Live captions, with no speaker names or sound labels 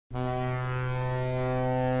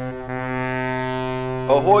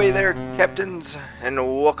Ahoy there, captains, and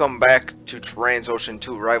welcome back to TransOcean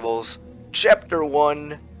 2 Rivals, Chapter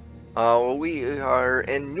 1. We are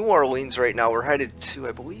in New Orleans right now. We're headed to,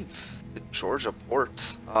 I believe, the Georgia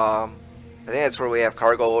ports. I think that's where we have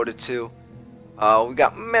cargo loaded to. We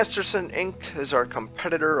got Masterson Inc. as our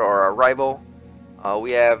competitor, or our rival.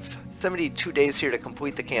 We have 72 days here to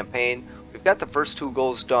complete the campaign. We've got the first 2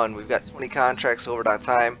 goals done. We've got 20 contracts delivered on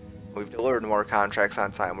time. We've delivered more contracts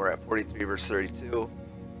on time. We're at 43 versus 32.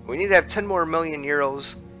 We need to have 10 more million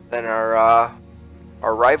euros than our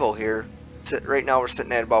rival here. Right now we're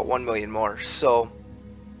sitting at about 1 million more. So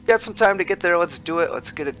we've got some time to get there. Let's do it.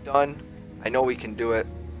 Let's get it done. I know we can do it.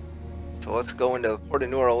 So let's go into the port of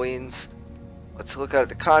New Orleans. Let's look at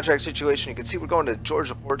the contract situation. You can see we're going to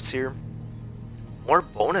Georgia ports here. More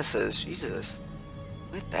bonuses. Jesus.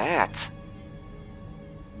 Look at that.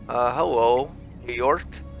 Hello, New York.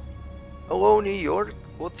 Hello, New York.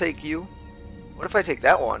 We'll take you. What if I take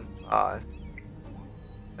that one?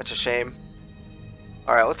 That's a shame.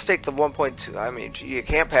 Alright, let's take the 1.2. I mean, gee, you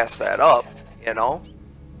can't pass that up, you know?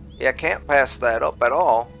 You can't pass that up at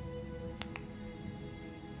all.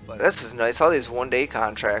 But this is nice. All these one-day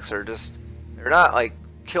contracts are just... They're not, like,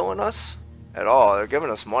 killing us at all. They're giving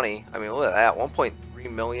us money. I mean, look at that.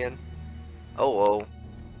 1.3 million. Hello.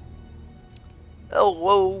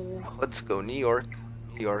 Hello. Let's go New York.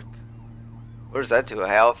 New York. Where's that to?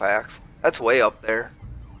 Halifax. That's way up there.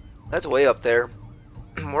 That's way up there.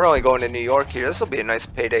 We're only going to New York here. This will be a nice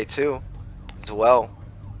payday too, as well.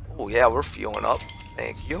 Oh yeah, we're fueling up.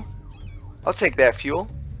 Thank you. I'll take that fuel.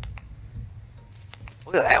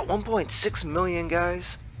 Look at that, 1.6 million,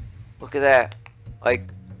 guys. Look at that. Like,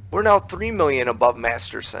 we're now 3 million above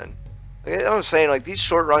Masterson. Like, I'm saying, like, these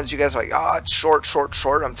short runs, you guys are like, ah, it's short, short,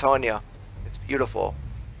 short. I'm telling you, it's beautiful.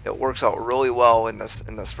 It works out really well in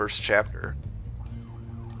this first chapter.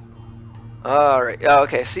 Alright,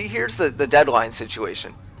 okay, see, here's the deadline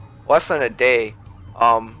situation. Less than a day,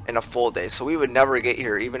 and a full day. So we would never get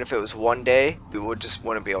here. Even if it was 1 day, we just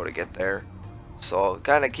wouldn't be able to get there. So,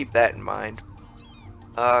 kind of keep that in mind.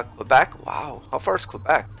 Quebec? Wow. How far is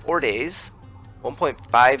Quebec? 4 days?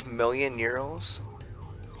 1.5 million euros?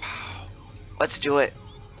 Wow. Let's do it.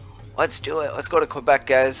 Let's do it. Let's go to Quebec,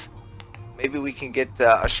 guys. Maybe we can get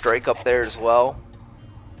a strike up there as well.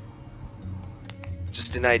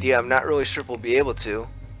 Just an idea. I'm not really sure if we'll be able to.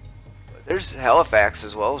 But there's Halifax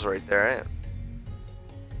as well as right there.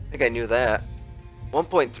 I think I knew that.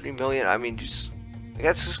 1.3 million. I mean, just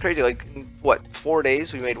that's just crazy. Like, in, what, 4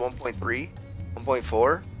 days we made 1.3,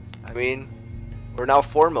 1.4. I mean, we're now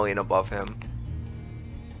 4 million above him.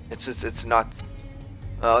 It's nuts.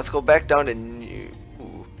 Let's go back down to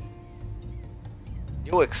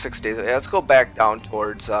Newark 6 days. Yeah, let's go back down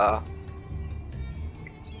towards all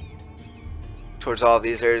of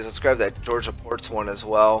these areas. Let's grab that Georgia ports one as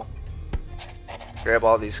well. Grab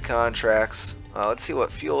all these contracts. Let's see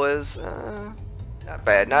what fuel is. Not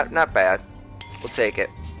bad. Not bad. We'll take it.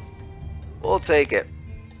 We'll take it.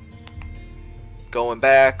 Going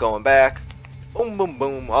back. Going back. Boom, boom,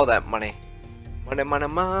 boom. All that money. Money, money,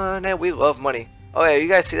 money. We love money. Oh yeah, you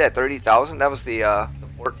guys see that 30,000? That was the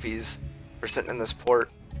port fees for sitting in this port.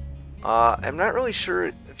 I'm not really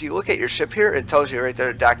sure. If you look at your ship here, it tells you right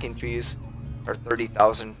there docking fees are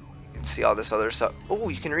 30,000. You can see all this other stuff. Oh,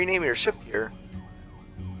 you can rename your ship here.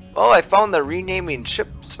 Oh, I found the renaming ship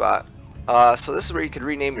spot. So this is where you could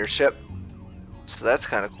rename your ship. So that's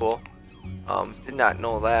kind of cool. Did not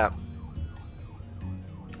know that.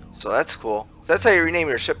 So that's cool. So that's how you rename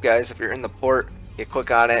your ship, guys. If you're in the port, you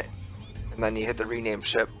click on it, and then you hit the rename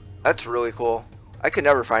ship. That's really cool. I could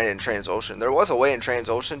never find it in TransOcean. There was a way in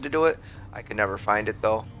TransOcean to do it. I could never find it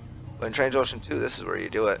though. But in TransOcean 2, this is where you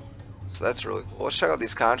do it. So that's really cool. Let's check out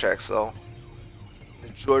these contracts though. The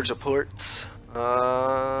Georgia ports.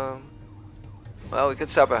 Well, we could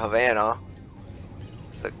stop at Havana.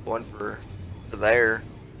 There's like one for there.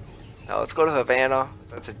 Now let's go to Havana.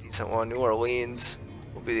 That's a decent one. New Orleans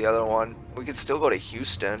will be the other one. We could still go to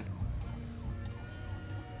Houston.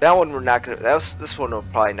 That one we're not gonna. This one will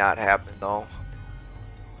probably not happen though.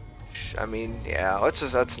 I mean, yeah.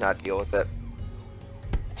 Let's not deal with it.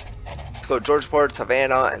 Let's go Georgia ports,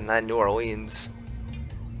 Havana, and then New Orleans.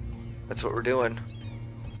 That's what we're doing.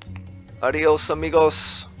 Adios,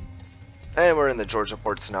 amigos. And we're in the Georgia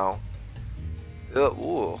ports now.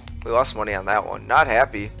 Ooh, we lost money on that one. Not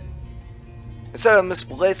happy. Instead of Miss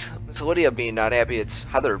Lydia being not happy, it's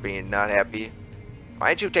Heather being not happy.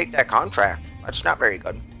 Why'd you take that contract? That's not very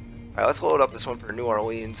good. Alright, let's load up this one for New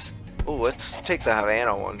Orleans. Ooh, let's take the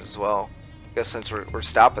Havana one as well. I guess since we're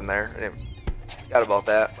stopping there. I didn't forgot about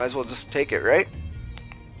that. Might as well just take it, right?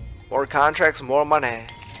 More contracts, more money.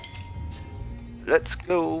 let's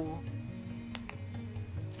go.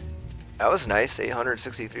 That was nice.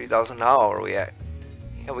 863,000. Now where are we at?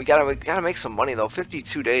 Yeah, we gotta make some money though.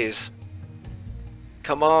 52 days.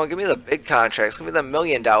 Come on, give me the big contracts. Give me the $1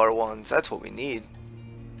 million ones. That's what we need.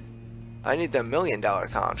 I need the $1 million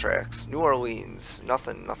contracts. New Orleans.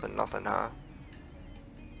 Nothing, huh?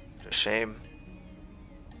 Just a shame.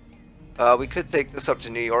 We could take this up to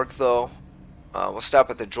New York though. We'll stop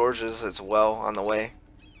at the Georges as well on the way.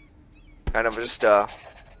 Kind of just,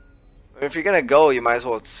 if you're gonna go, you might as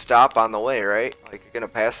well stop on the way, right? Like, you're gonna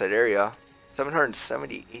pass that area.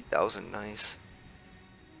 778,000, nice.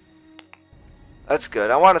 That's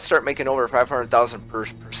good. I want to start making over 500,000 per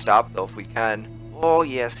stop though, if we can. Oh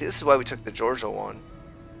yeah, see, this is why we took the Georgia one.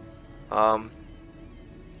 Oh,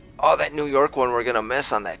 that New York one we're gonna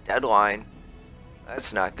miss on that deadline.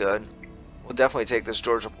 That's not good. We'll definitely take this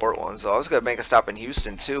Georgia Port one. So I was gonna make a stop in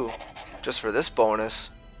Houston too, just for this bonus.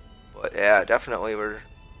 But yeah, definitely we're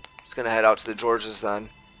just gonna head out to the Georges then.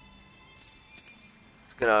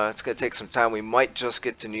 It's gonna take some time. We might just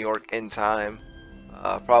get to New York in time.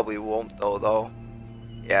 Probably won't though.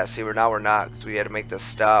 Yeah, see, we're not, because we had to make this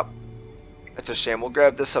stop. That's a shame. We'll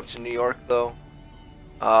grab this up to New York though.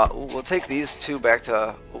 We'll take these two back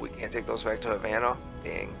to. Oh, we can't take those back to Havana.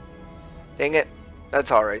 Dang it.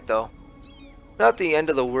 That's all right though. Not the end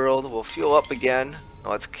of the world. We'll fuel up again.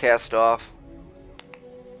 Let's cast off.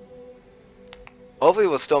 Hopefully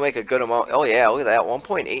we'll still make a good amount. Oh yeah, look at that.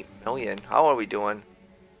 1.8 million. How are we doing?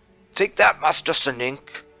 Take that, Master Sinink.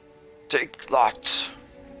 Take that.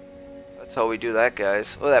 That's how we do that,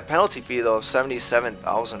 guys. Oh, that penalty fee though of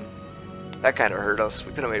 77,000. That kind of hurt us.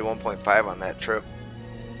 We could have made 1.5 on that trip.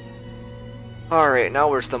 Alright, now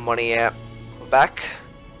where's the money at? Quebec?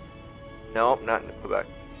 Nope, not in Quebec.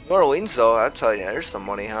 New Orleans though, I'll tell you, there's some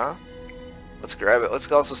money, huh? Let's grab it.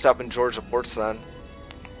 Let's also stop in Georgia ports then.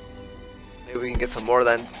 Maybe we can get some more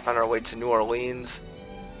then on our way to New Orleans.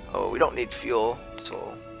 Oh, we don't need fuel, so...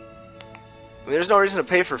 I mean, there's no reason to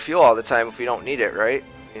pay for fuel all the time if we don't need it, right?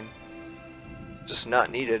 I mean, just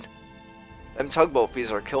not needed. Them tugboat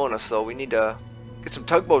fees are killing us though. We need to get some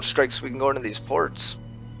tugboat strikes so we can go into these ports.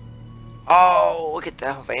 Oh, look at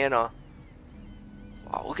that, Havana.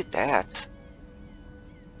 Wow, look at that.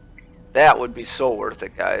 That would be so worth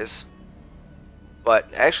it, guys.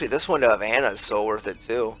 But actually, this one to Havana is so worth it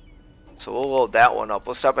too. So we'll load that one up.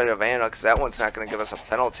 We'll stop at Havana because that one's not going to give us a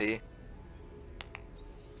penalty.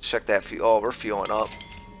 Check that fuel. Oh, we're fueling up.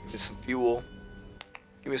 Give me some fuel.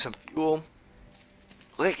 Give me some fuel.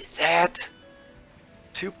 Look at that.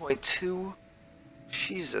 2.2.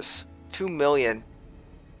 Jesus. 2 million.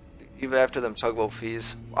 Even after them tugboat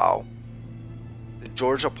fees. Wow. The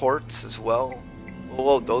Georgia ports as well. We'll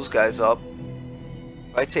load those guys up.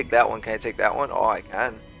 If I take that one, can I take that one? Oh, I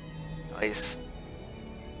can. Nice.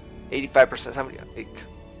 85%. How many?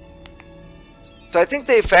 So I think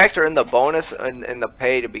they factor in the bonus and the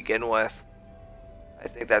pay to begin with. I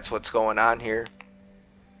think that's what's going on here.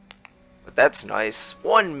 But that's nice.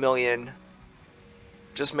 1 million.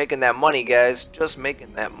 Just making that money, guys. Just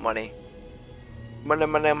making that money. Money,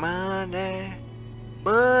 money, money.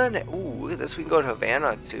 Money. Ooh, look at this. We can go to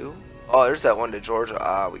Havana too. Oh, there's that one to Georgia.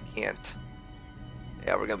 Ah, we can't.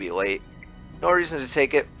 Yeah, we're going to be late. No reason to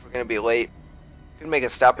take it. We're going to be late. We can make a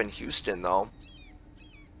stop in Houston though.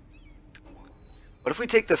 What if we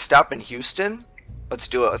take the stop in Houston? Let's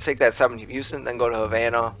do it. Let's take that stop in Houston, then go to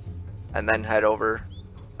Havana, and then head over.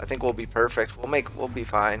 I think we'll be perfect. We'll be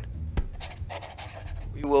fine.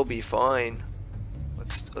 We will be fine.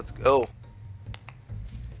 Let's go.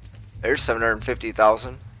 There's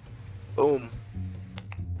 750,000. Boom.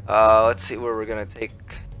 Let's see where we're gonna take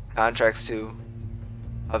contracts to.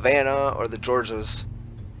 Havana or the Georgias.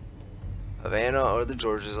 Havana or the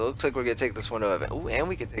Georgias. It looks like we're gonna take this one to Havana. Ooh, and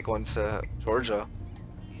we could take one to Georgia.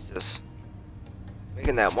 Jesus.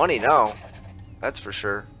 Making that money now. That's for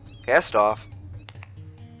sure. Cast off.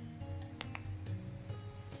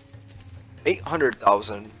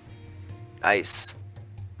 800,000. Nice.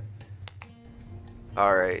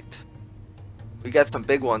 Alright. We got some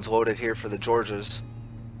big ones loaded here for the Georgias.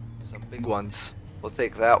 Some big ones. We'll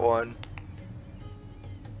take that one.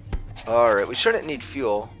 Alright, we shouldn't need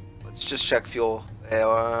fuel. Let's just check fuel.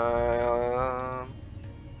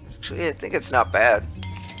 Actually, I think it's not bad.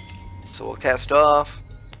 So we'll cast off.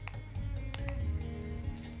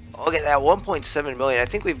 Look at that, 1.7 million. I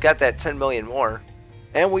think we've got that 10 million more.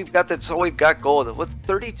 And we've got that, so we've got gold with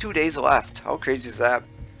 32 days left. How crazy is that?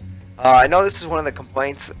 I know this is one of the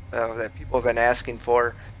complaints that people have been asking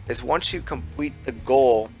for, is once you complete the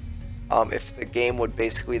goal, if the game would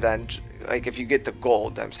basically then, like if you get the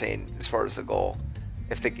gold, I'm saying as far as the goal,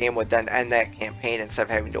 if the game would then end that campaign instead of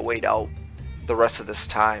having to wait out the rest of this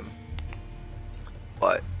time.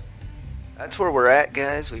 But that's where we're at,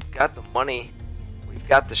 guys. We've got the money, we've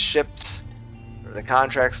got the ships or the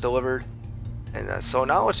contracts delivered, and so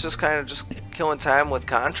now it's just kind of just killing time with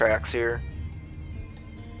contracts here.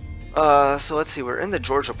 So let's see, we're in the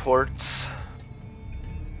Georgia ports.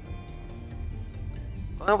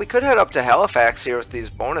 Well, we could head up to Halifax here with these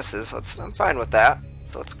bonuses. I'm fine with that.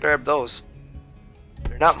 So let's grab those.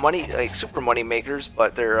 They're not money, like super money makers,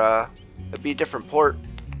 but they're it'd be a different port.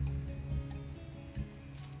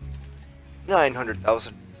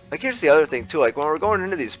 900,000. Like, here's the other thing too. Like, when we're going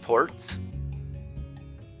into these ports,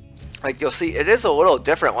 like, you'll see it is a little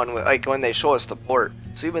different when they show us the port.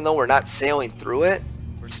 So even though we're not sailing through it,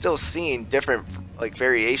 we're still seeing different like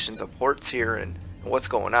variations of ports here and what's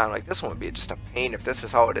going on. Like, this one would be just a pain if this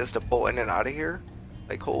is how it is to pull in and out of here.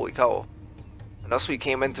 Like, holy cow! Unless we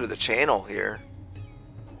came in through the channel here,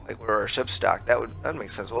 like where our ship's docked, that'd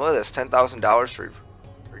make sense. Well, look at this, $10,000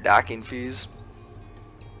 for docking fees.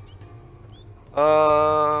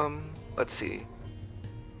 Let's see.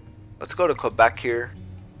 Let's go to Quebec here.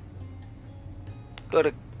 Go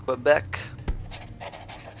to Quebec.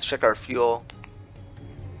 Let's check our fuel.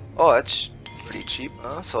 Oh, that's pretty cheap,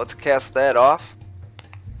 huh? So let's cast that off.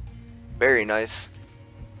 Very nice.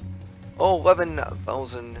 Oh,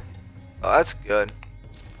 11,000. Oh, that's good.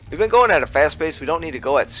 We've been going at a fast pace. We don't need to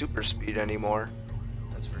go at super speed anymore.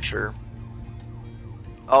 That's for sure.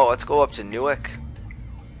 Oh, let's go up to Newark.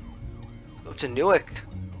 Let's go to Newark.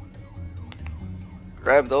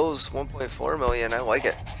 Grab those 1.4 million. I like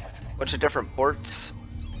it. Bunch of different ports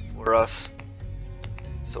for us.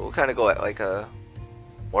 So we'll kind of go at like a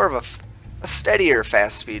more of a steadier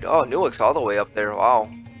fast speed. Oh, Newark's all the way up there.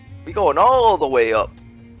 Wow. We going all the way up.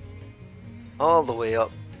 All the way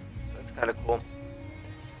up. So that's kind of cool.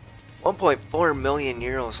 1.4 million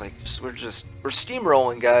euros. Like, we're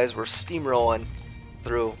steamrolling, guys. We're steamrolling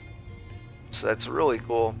through. So that's really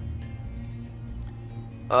cool.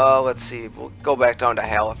 Let's see. We'll go back down to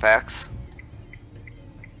Halifax.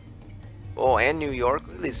 Oh, and New York.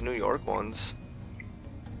 Look at these New York ones.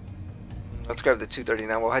 Let's grab the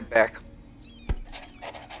 239. We'll head back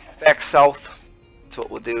south. That's what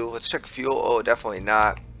we'll do. Let's check fuel. Oh, definitely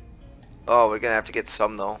not. Oh, we're gonna have to get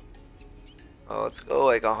some though. Oh, let's go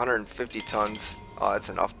like 150 tons. Oh, that's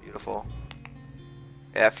enough. Beautiful.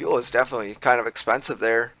 Yeah, fuel is definitely kind of expensive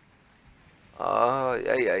there.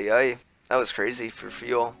 Yeah. That was crazy for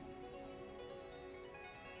fuel.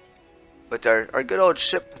 But our good old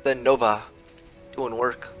ship, the Nova, doing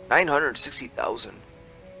work. 960,000.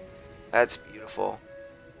 That's beautiful.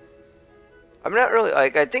 I'm not really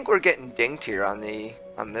like. I think we're getting dinged here on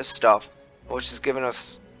this stuff, which is giving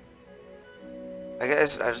us. I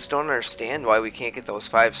guess I just don't understand why we can't get those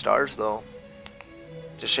 5 stars though.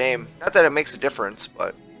 It's a shame. Not that it makes a difference,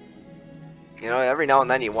 but you know, every now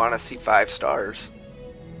and then you want to see 5 stars.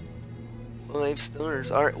 5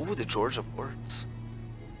 stars. All right. Ooh, the Georgia ports.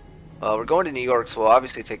 We're going to New York, so we'll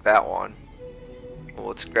obviously take that one. Well,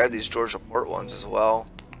 let's grab these Georgia port ones as well.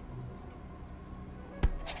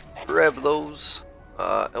 Grab those.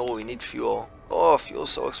 Oh, we need fuel. Oh,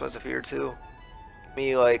 fuel's so expensive here too. Give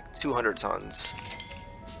me like 200 tons.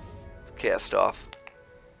 Let's cast off.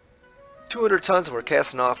 200 tons and we're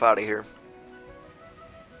casting off out of here.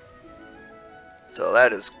 So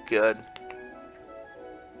that is good.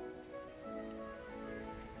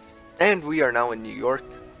 And we are now in New York.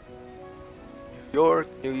 New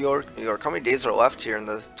York. How many days are left here?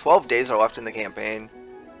 12 days are left in the campaign.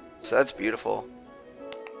 So that's beautiful.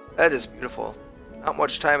 That is beautiful. Not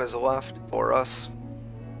much time is left for us.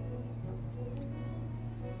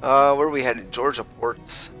 Where are we headed? Georgia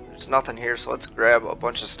ports. There's nothing here, so let's grab a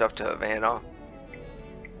bunch of stuff to Havana.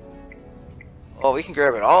 Oh, we can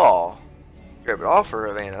grab it all. Grab it all for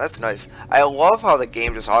Havana. That's nice. I love how the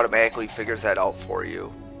game just automatically figures that out for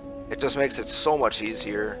you. It just makes it so much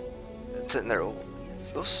easier than sitting there. Oh,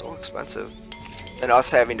 it feels so expensive. And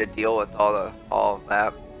us having to deal with all of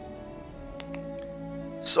that.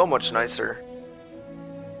 So much nicer.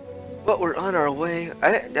 But we're on our way.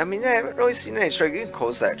 I mean, I haven't really seen any strike. You can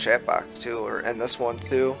close that chat box too, and this one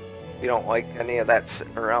too. If you don't like any of that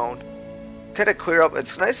sitting around. Kind of clear up.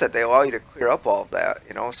 It's nice that they allow you to clear up all of that,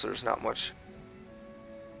 you know, so there's not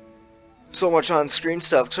so much on screen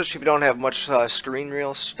stuff, especially if you don't have much screen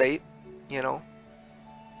real estate, you know.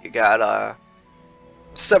 You got a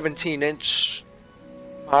 17-inch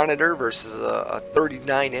monitor versus a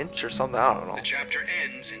 39-inch or something. I don't know. The chapter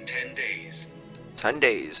ends in 10 days. 10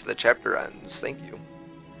 days. The chapter ends. Thank you.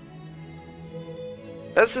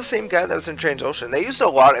 That's the same guy that was in TransOcean. They used a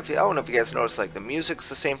lot. I don't know if you guys noticed, like the music's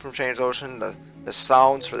the same from TransOcean. The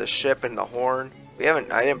sounds for the ship and the horn.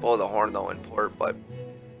 I didn't blow the horn though in port, but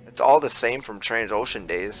it's all the same from TransOcean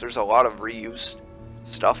days. There's a lot of reused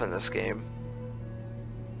stuff in this game.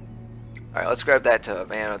 Alright, let's grab that to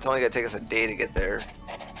Havana. It's only gonna take us a day to get there.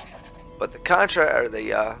 But the contract, or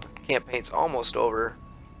the campaign's almost over.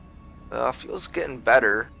 Fuel's getting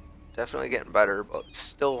better. Definitely getting better, but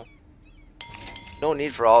still no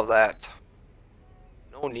need for all of that.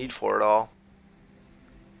 No need for it all.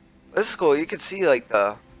 This is cool. You can see like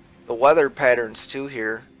the weather patterns too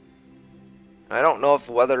here. I don't know if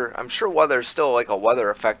weather, I'm sure weather is still like a weather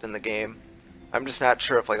effect in the game. I'm just not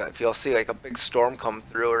sure if you'll see like a big storm come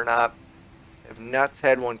through or not. I've not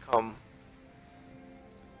had one come.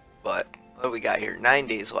 But what do we got here? 9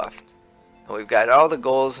 days left. And we've got all the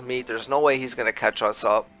goals meet. There's no way he's gonna catch us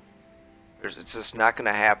up. It's just not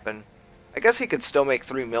gonna happen. I guess he could still make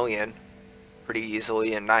 3 million pretty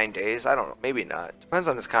easily in 9 days. I don't know, maybe not. Depends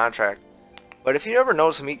on his contract. But if you ever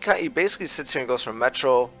notice him, he basically sits here and goes from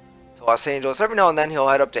Metro to Los Angeles. Every now and then he'll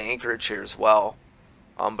head up to Anchorage here as well.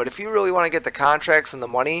 But if you really want to get the contracts and the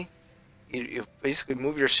money, you basically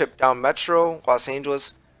move your ship down Metro, Los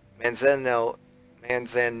Angeles, Manzanillo,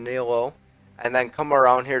 and then come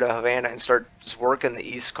around here to Havana and start just working the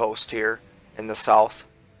East Coast here in the South.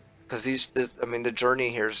 Because the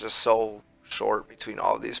journey here is just so short between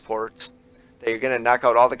all of these ports that you're going to knock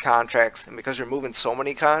out all the contracts. And because you're moving so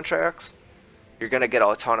many contracts, you're going to get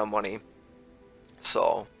a ton of money.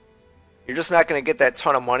 So you're just not going to get that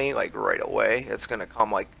ton of money like right away. It's going to come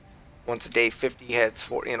like once day 50 hits,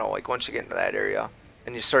 for, like once you get into that area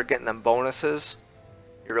and you start getting them bonuses,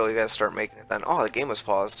 you're really going to start making it then. Oh, the game was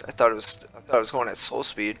paused. I thought it was going at slow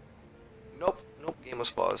speed. Nope, game was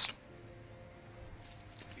paused.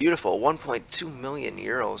 Beautiful, 1.2 million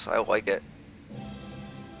euros. I like it.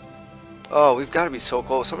 Oh, we've got to be so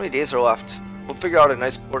close. How many days are left? We'll figure out a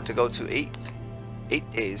nice port to go to. 8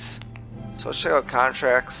 days. So let's check out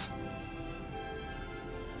contracts.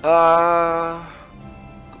 We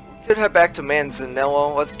could head back to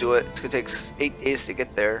Manzanillo. Let's do it. It's gonna take 8 days to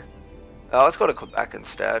get there. Let's go to Quebec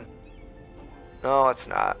instead. No, it's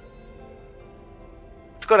not.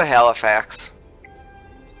 Let's go to Halifax.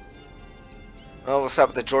 Oh, we'll stop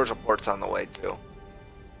at the Georgia ports on the way too.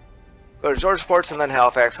 Go to Georgia ports and then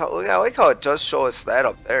Halifax. Yeah, I like how it does show us that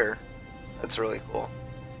up there. That's really cool.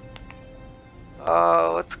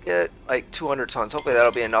 Let's get like 200 tons. Hopefully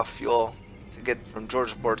that'll be enough fuel to get from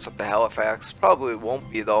Georgia ports up to Halifax. Probably won't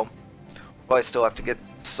be though. We'll probably still have to get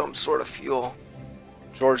some sort of fuel.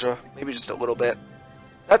 Georgia, maybe just a little bit.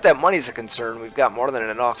 Not that money's a concern. We've got more than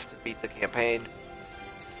enough to beat the campaign.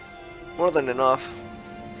 More than enough.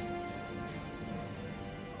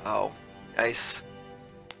 Oh, nice.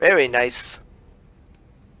 Very nice.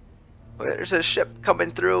 Oh, there's a ship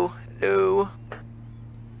coming through. Hello.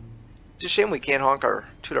 It's a shame we can't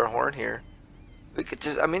toot our horn here. We could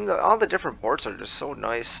just, all the different ports are just so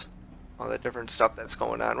nice. All the different stuff that's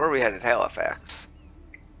going on. Where are we headed? Halifax.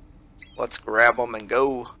 Let's grab them and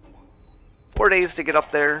go. 4 days to get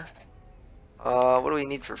up there. What do we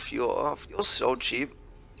need for fuel? Oh, fuel's so cheap.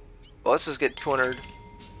 Well, let's just get 200.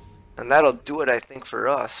 And that'll do it, I think, for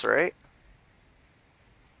us, right?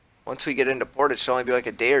 Once we get into port, it should only be like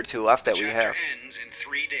a day or two left that we have. Ends in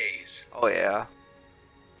 3 days. Oh, yeah.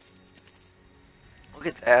 Look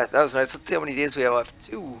at that. That was nice. Let's see how many days we have left.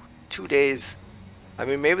 2 days.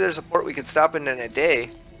 Maybe there's a port we could stop in a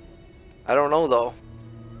day. I don't know, though.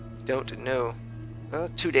 Don't know.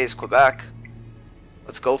 2 days Quebec.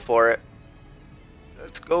 Let's go for it.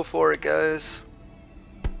 Let's go for it, guys.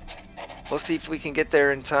 We'll see if we can get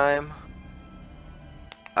there in time.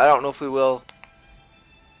 I don't know if we will.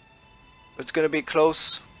 It's gonna be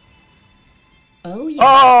close. Oh yeah.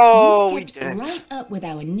 Oh, we didn't. Right up with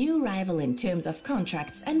our new rival in terms of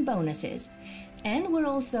contracts and bonuses. And we're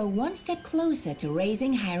also one step closer to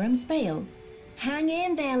raising Hiram's bail. Hang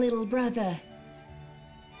in there, little brother.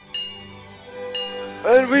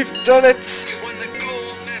 And we've done it! We won the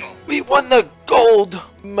gold medal! We won the gold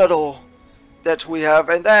medal that we have.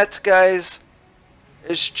 And that, guys,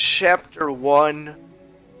 is Chapter 1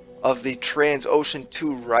 of the TransOcean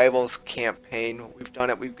 2 Rivals campaign. We've done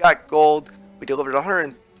it. We've got gold. We delivered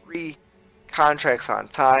 103 contracts on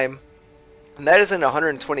time. And that is in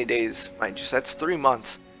 120 days, mind you. So that's 3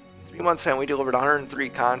 months. 3 months and we delivered 103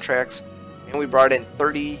 contracts. And we brought in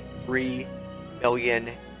 33 million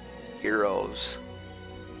euros.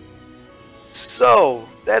 So,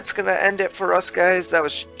 that's going to end it for us, guys. That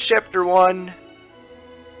was Chapter 1.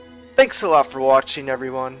 Thanks a lot for watching,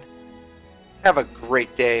 everyone. Have a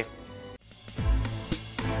great day.